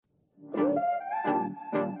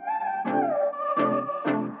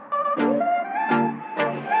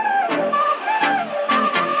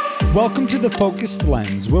Welcome to The Focused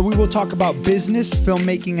Lens, where we will talk about business,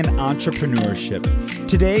 filmmaking, and entrepreneurship.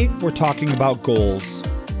 Today, we're talking about goals.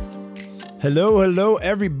 Hello,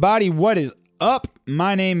 everybody. What is up?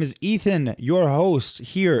 My name is Ethan, your host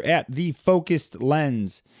here at The Focused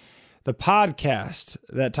Lens, the podcast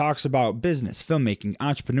that talks about business, filmmaking,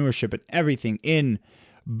 entrepreneurship, and everything in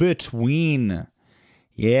between.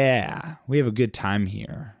 Yeah, we have a good time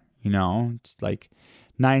here. You know, it's like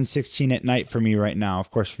 9:16 at night for me right now.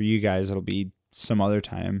 Of course, for you guys, it'll be some other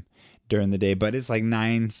time during the day, but it's like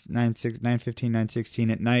 9:15,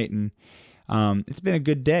 9:16 at night, and it's been a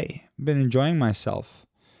good day. I've been enjoying myself.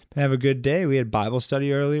 Been having a good day. We had Bible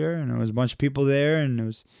study earlier, and there was a bunch of people there, and it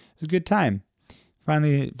was a good time.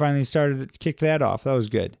 Finally started to kick that off. That was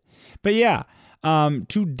good. But yeah,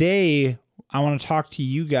 today I want to talk to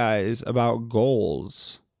you guys about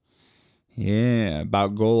goals. Yeah,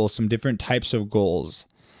 about goals, some different types of goals.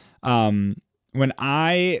 When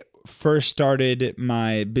I first started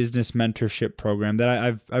my business mentorship program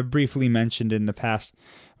that I've briefly mentioned in the past,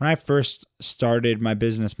 when I first started my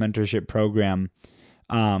business mentorship program,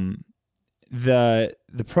 the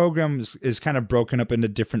program is kind of broken up into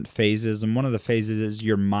different phases, and one of the phases is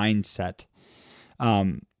your mindset.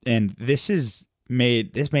 And this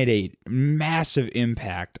made a massive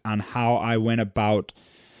impact on how I went about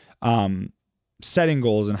setting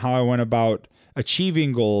goals and how I went about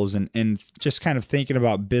achieving goals and just kind of thinking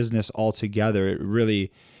about business altogether. It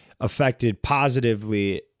really affected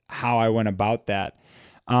positively how I went about that.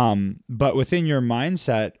 But within your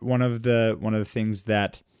mindset, one of the things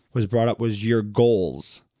that was brought up was your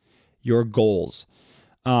goals. So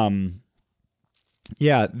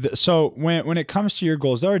when it comes to your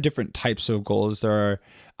goals, there are different types of goals. There are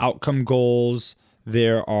outcome goals.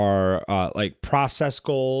 There are like process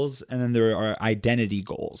goals, and then there are identity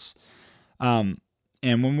goals. And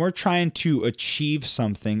when we're trying to achieve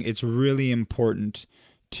something, it's really important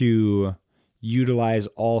to utilize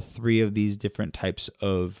all three of these different types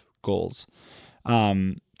of goals.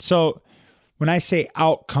 So when I say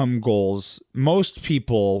outcome goals, most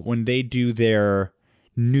people, when they do their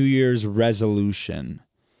New Year's resolution,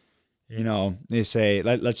 you know, they say,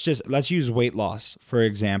 let's use weight loss, for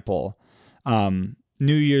example.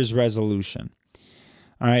 New Year's resolution.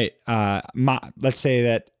 All right. Let's say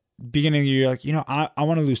that beginning of the year, like, you know, I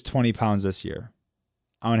want to lose 20 pounds this year.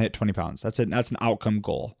 I want to hit 20 pounds. That's an outcome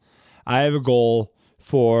goal. I have a goal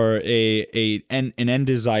for an end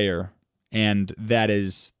desire, and that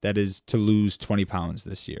is to lose 20 pounds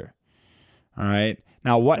this year. All right.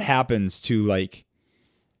 Now, what happens to like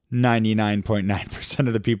 99.9%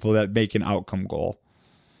 of the people that make an outcome goal?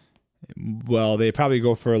 Well, they probably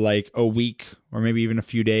go for like a week or maybe even a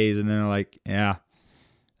few days, and then they're like, yeah,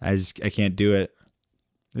 I can't do it.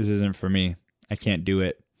 This isn't for me. I can't do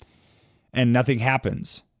it. And nothing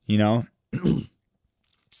happens, you know?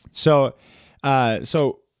 So a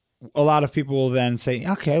lot of people will then say,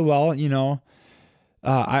 okay, well, you know,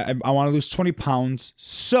 I want to lose 20 pounds,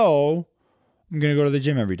 so I'm going to go to the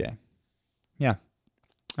gym every day. Yeah.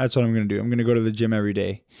 That's what I'm going to do. I'm going to go to the gym every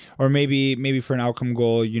day. Or maybe for an outcome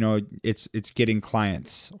goal, you know, it's getting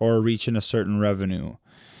clients or reaching a certain revenue.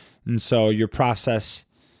 And so your process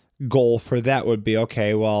goal for that would be,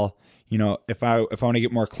 okay, well, you know, if I want to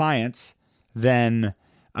get more clients, then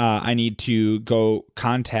I need to go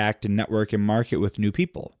contact and network and market with new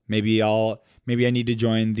people. Maybe I need to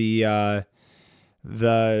join the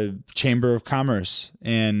Chamber of Commerce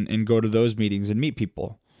and go to those meetings and meet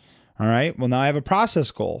people. All right. Well, now I have a process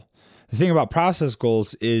goal. The thing about process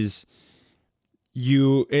goals is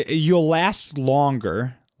you'll last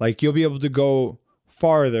longer. Like, you'll be able to go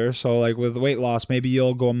farther. So like with weight loss, maybe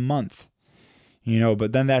you'll go a month, you know,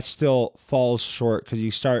 but then that still falls short because you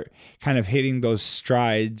start kind of hitting those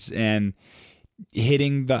strides and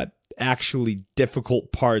hitting the actually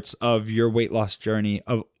difficult parts of your weight loss journey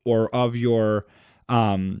of your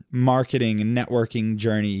marketing and networking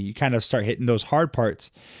journey. You kind of start hitting those hard parts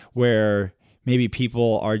where maybe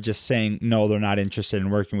people are just saying, no, they're not interested in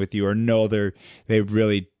working with you, or no, they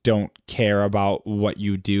really don't care about what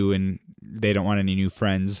you do and they don't want any new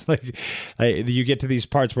friends. Like you get to these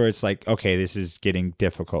parts where it's like, okay, this is getting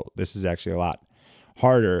difficult. This is actually a lot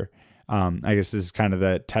harder. I guess this is kind of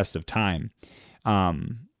the test of time.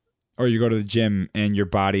 Or you go to the gym and your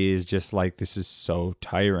body is just like, this is so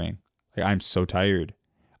tiring. Like, I'm so tired.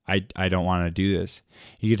 I don't want to do this.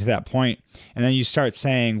 You get to that point, and then you start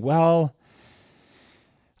saying, well,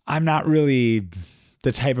 I'm not really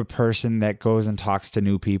the type of person that goes and talks to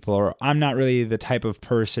new people, or I'm not really the type of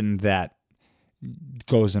person that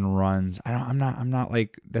goes and runs. I'm not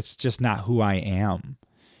like, that's just not who I am.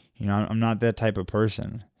 You know, I'm not that type of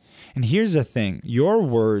person. And here's the thing, your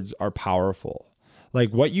words are powerful.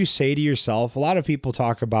 Like what you say to yourself, a lot of people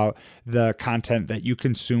talk about the content that you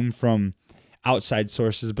consume from outside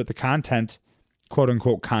sources, but the content, quote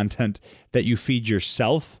unquote content that you feed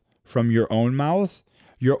yourself from your own mouth,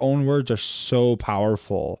 your own words are so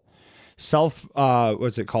powerful.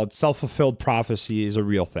 What's it called? Self-fulfilled prophecy is a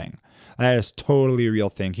real thing. That is totally a real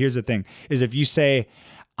thing. Here's the thing, is if you say,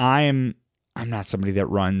 I'm not somebody that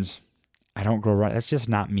runs. I don't go run. That's just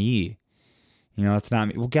not me. That's not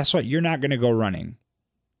me. Well, guess what? You're not going to go running.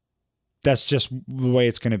 That's just the way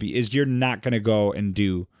it's going to be, is you're not going to go and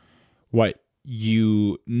do what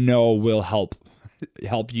you know will help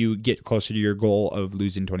you get closer to your goal of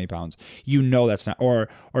losing 20 pounds. That's not, or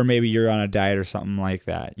maybe you're on a diet or something like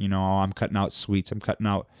that. I'm cutting out sweets. I'm cutting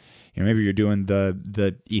out, maybe you're doing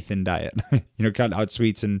the Ethan diet, cut out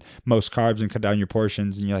sweets and most carbs and cut down your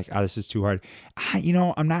portions. And you're like, this is too hard.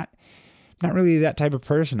 I'm not really that type of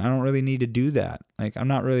person. I don't really need to do that. Like, I'm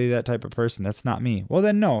not really that type of person. That's not me. Well,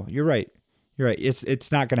 then no, you're right. You're right.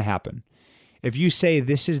 It's not going to happen. If you say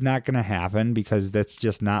this is not going to happen because that's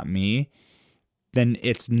just not me, then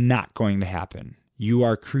it's not going to happen. You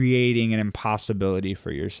are creating an impossibility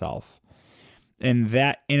for yourself. And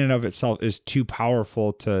that in and of itself is too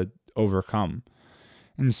powerful to overcome.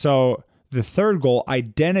 And so the third goal,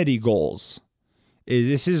 identity goals,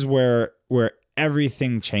 this is where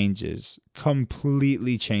everything changes,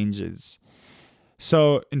 completely changes.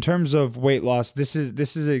 So in terms of weight loss, this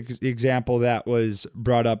is an example that was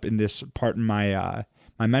brought up in this part in my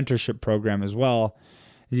my mentorship program as well.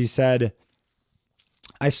 As he said,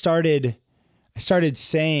 I started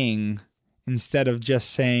saying, instead of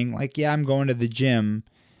just saying like, yeah, I'm going to the gym,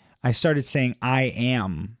 I started saying I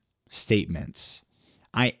am statements.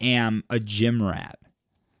 I am a gym rat.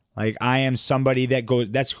 Like, I am somebody that goes,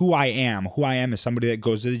 that's who I am. Who I am is somebody that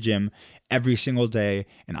goes to the gym every single day,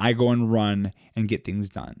 and I go and run and get things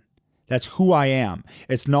done. That's who I am.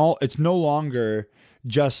 It's no longer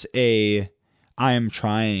just I am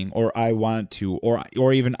trying, or I want to,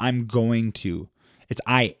 or even I'm going to. It's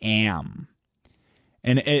I am.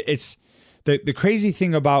 And it's the crazy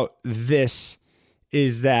thing about this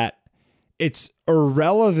is that it's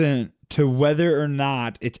irrelevant to whether or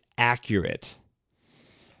not it's accurate.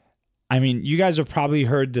 I mean, you guys have probably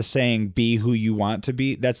heard the saying, be who you want to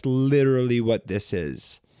be. That's literally what this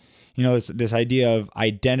is. This idea of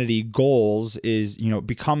identity goals is,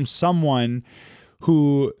 become someone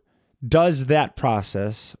who does that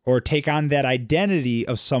process, or take on that identity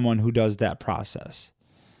of someone who does that process.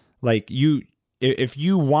 Like, if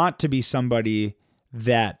you want to be somebody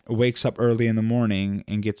that wakes up early in the morning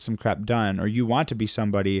and gets some crap done, or you want to be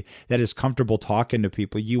somebody that is comfortable talking to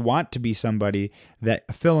people, you want to be somebody that,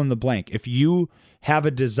 fill in the blank. If you have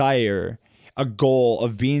a desire, a goal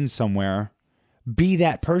of being somewhere, be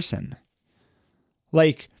that person.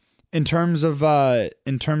 Like, in terms of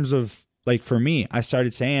like, for me, I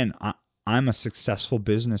started saying I'm a successful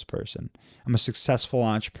business person. I'm a successful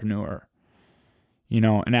entrepreneur.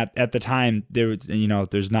 And at the time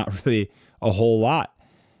there's not really a whole lot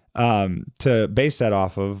to base that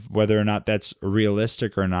off of, whether or not that's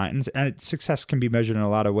realistic or not. And success can be measured in a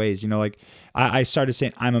lot of ways. Like, I started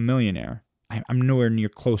saying I'm a millionaire. I'm nowhere near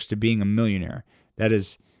close to being a millionaire. That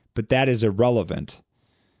is irrelevant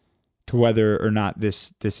to whether or not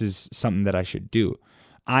this is something that I should do.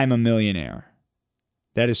 I'm a millionaire.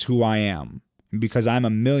 That is who I am. And because I'm a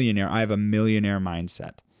millionaire, I have a millionaire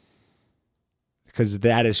mindset. Because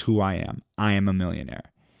that is who I am. I am a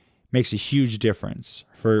millionaire. Makes a huge difference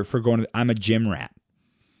for going to, I'm a gym rat.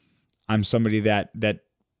 I'm somebody that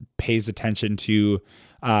pays attention to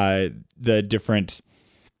the different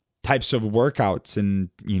types of workouts, and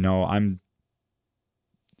I'm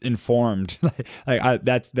informed.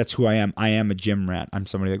 That's who I am. I am a gym rat. I'm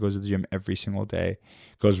somebody that goes to the gym every single day,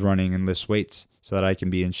 goes running and lifts weights so that I can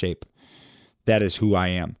be in shape. That is who I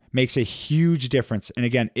am. Makes a huge difference. And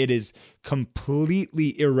again, it is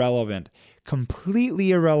completely irrelevant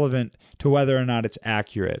to whether or not it's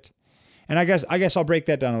accurate. And I guess I'll break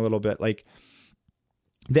that down a little bit. Like,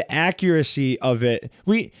 the accuracy of it,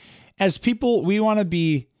 as people, we want to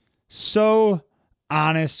be so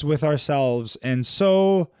honest with ourselves and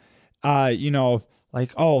so,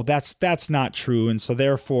 like, oh, that's not true. And so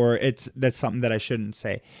therefore that's something that I shouldn't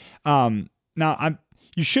say. Now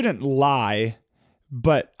you shouldn't lie,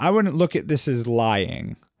 but I wouldn't look at this as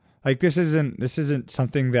lying. Like, this isn't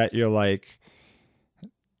something that you're like,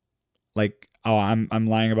 oh, I'm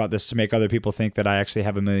lying about this to make other people think that I actually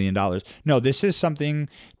have $1 million. No, this is something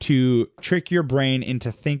to trick your brain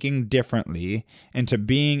into thinking differently, into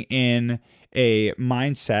being in a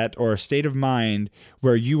mindset or a state of mind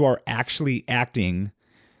where you are actually acting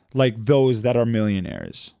like those that are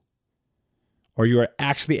millionaires. Or you are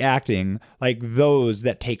actually acting like those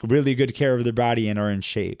that take really good care of their body and are in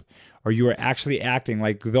shape. Or you are actually acting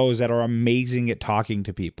like those that are amazing at talking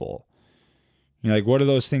to people. You know, like, what are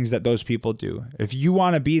those things that those people do? If you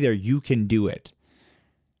want to be there, you can do it.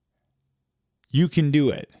 You can do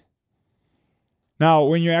it. Now,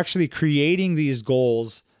 when you're actually creating these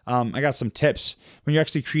goals, I got some tips. When you're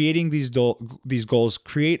actually creating these goals,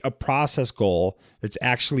 create a process goal that's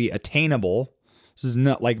actually attainable. This is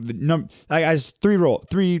not like the number. I has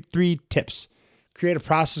three tips. Create a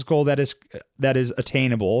process goal that is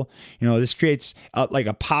attainable. You know, this creates like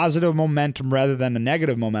a positive momentum rather than a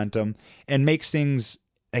negative momentum, and makes things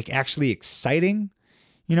like actually exciting.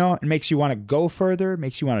 You know, it makes you want to go further,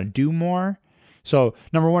 makes you want to do more. So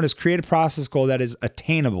number one is create a process goal that is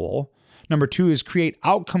attainable. Number two is create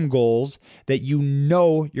outcome goals that you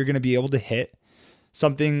know you're going to be able to hit.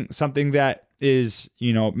 Something that is,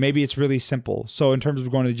 you know, maybe it's really simple. So in terms of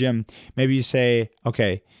going to the gym, maybe you say,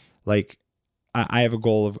 okay, like I have a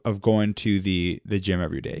goal of going to the gym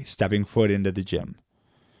every day, stepping foot into the gym,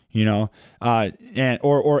 you know,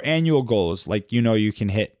 or annual goals, like, you know, you can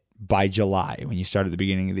hit by July when you start at the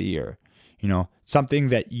beginning of the year, you know, something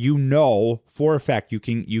that you know for a fact you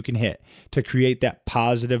can hit to create that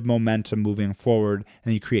positive momentum moving forward,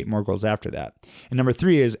 and you create more goals after that. And number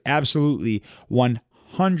three is absolutely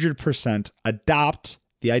 100% adopt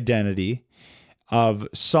the identity of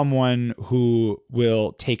someone who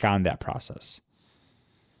will take on that process.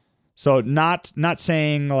 So not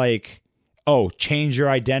saying like, oh, change your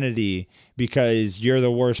identity because you're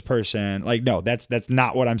the worst person. Like, no, that's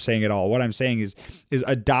not what I'm saying at all. What I'm saying is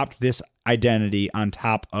adopt this identity on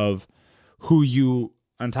top of who you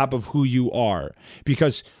are,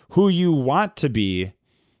 because who you want to be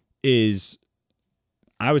is,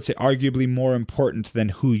 I would say, arguably more important than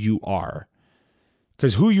who you are.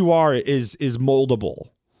 Because who you are is moldable.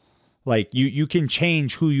 Like, you can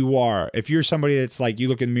change who you are. If you're somebody that's like, you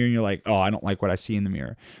look in the mirror and you're like, oh, I don't like what I see in the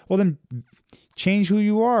mirror. Well, then change who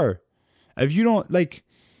you are. If you don't like,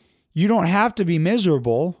 you don't have to be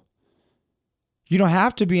miserable. You don't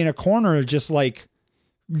have to be in a corner just like,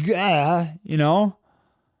 yeah, you know,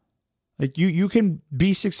 like you can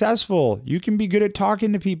be successful. You can be good at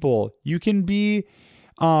talking to people. You can be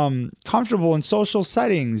comfortable in social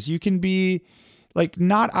settings. You can be like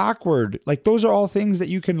not awkward. Like, those are all things that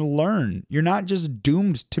you can learn. You're not just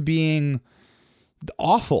doomed to being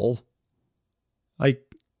awful. Like,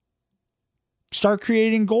 start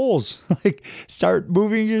creating goals. Like, start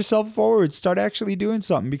moving yourself forward. Start actually doing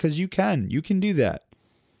something, because you can do that.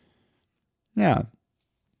 Yeah.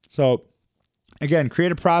 So again,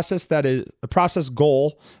 create a process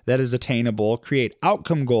goal that is attainable, create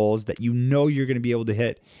outcome goals that you know you're going to be able to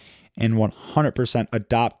hit, and 100%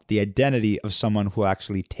 adopt the identity of someone who will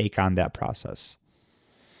actually take on that process.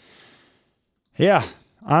 Yeah,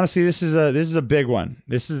 honestly, this is a big one.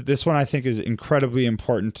 This one I think is incredibly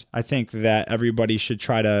important. I think that everybody should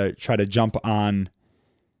try to jump on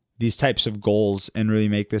these types of goals and really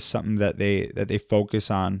make this something that they focus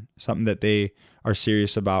on, something that they are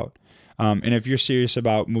serious about. And if you're serious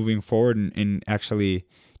about moving forward and actually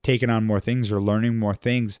taking on more things or learning more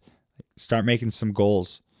things, start making some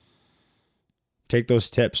goals. Take those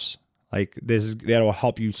tips. Like, that'll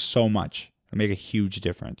help you so much. It'll make a huge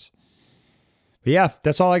difference. But yeah,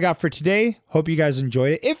 that's all I got for today. Hope you guys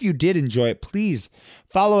enjoyed it. If you did enjoy it, please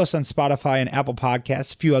follow us on Spotify and Apple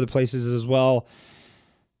Podcasts, a few other places as well.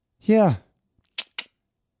 Yeah,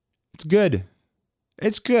 it's good.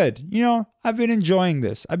 It's good. You know, I've been enjoying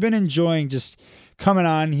this. I've been enjoying just coming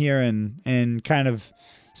on here and kind of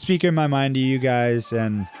speaking my mind to you guys.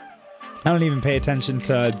 And I don't even pay attention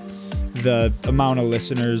to the amount of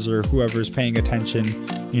listeners or whoever's paying attention.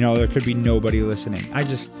 You know, there could be nobody listening.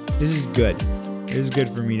 This is good. It is good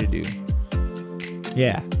for me to do.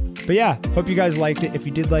 Yeah. But yeah, hope you guys liked it. If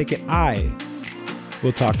you did like it, I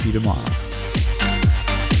will talk to you tomorrow.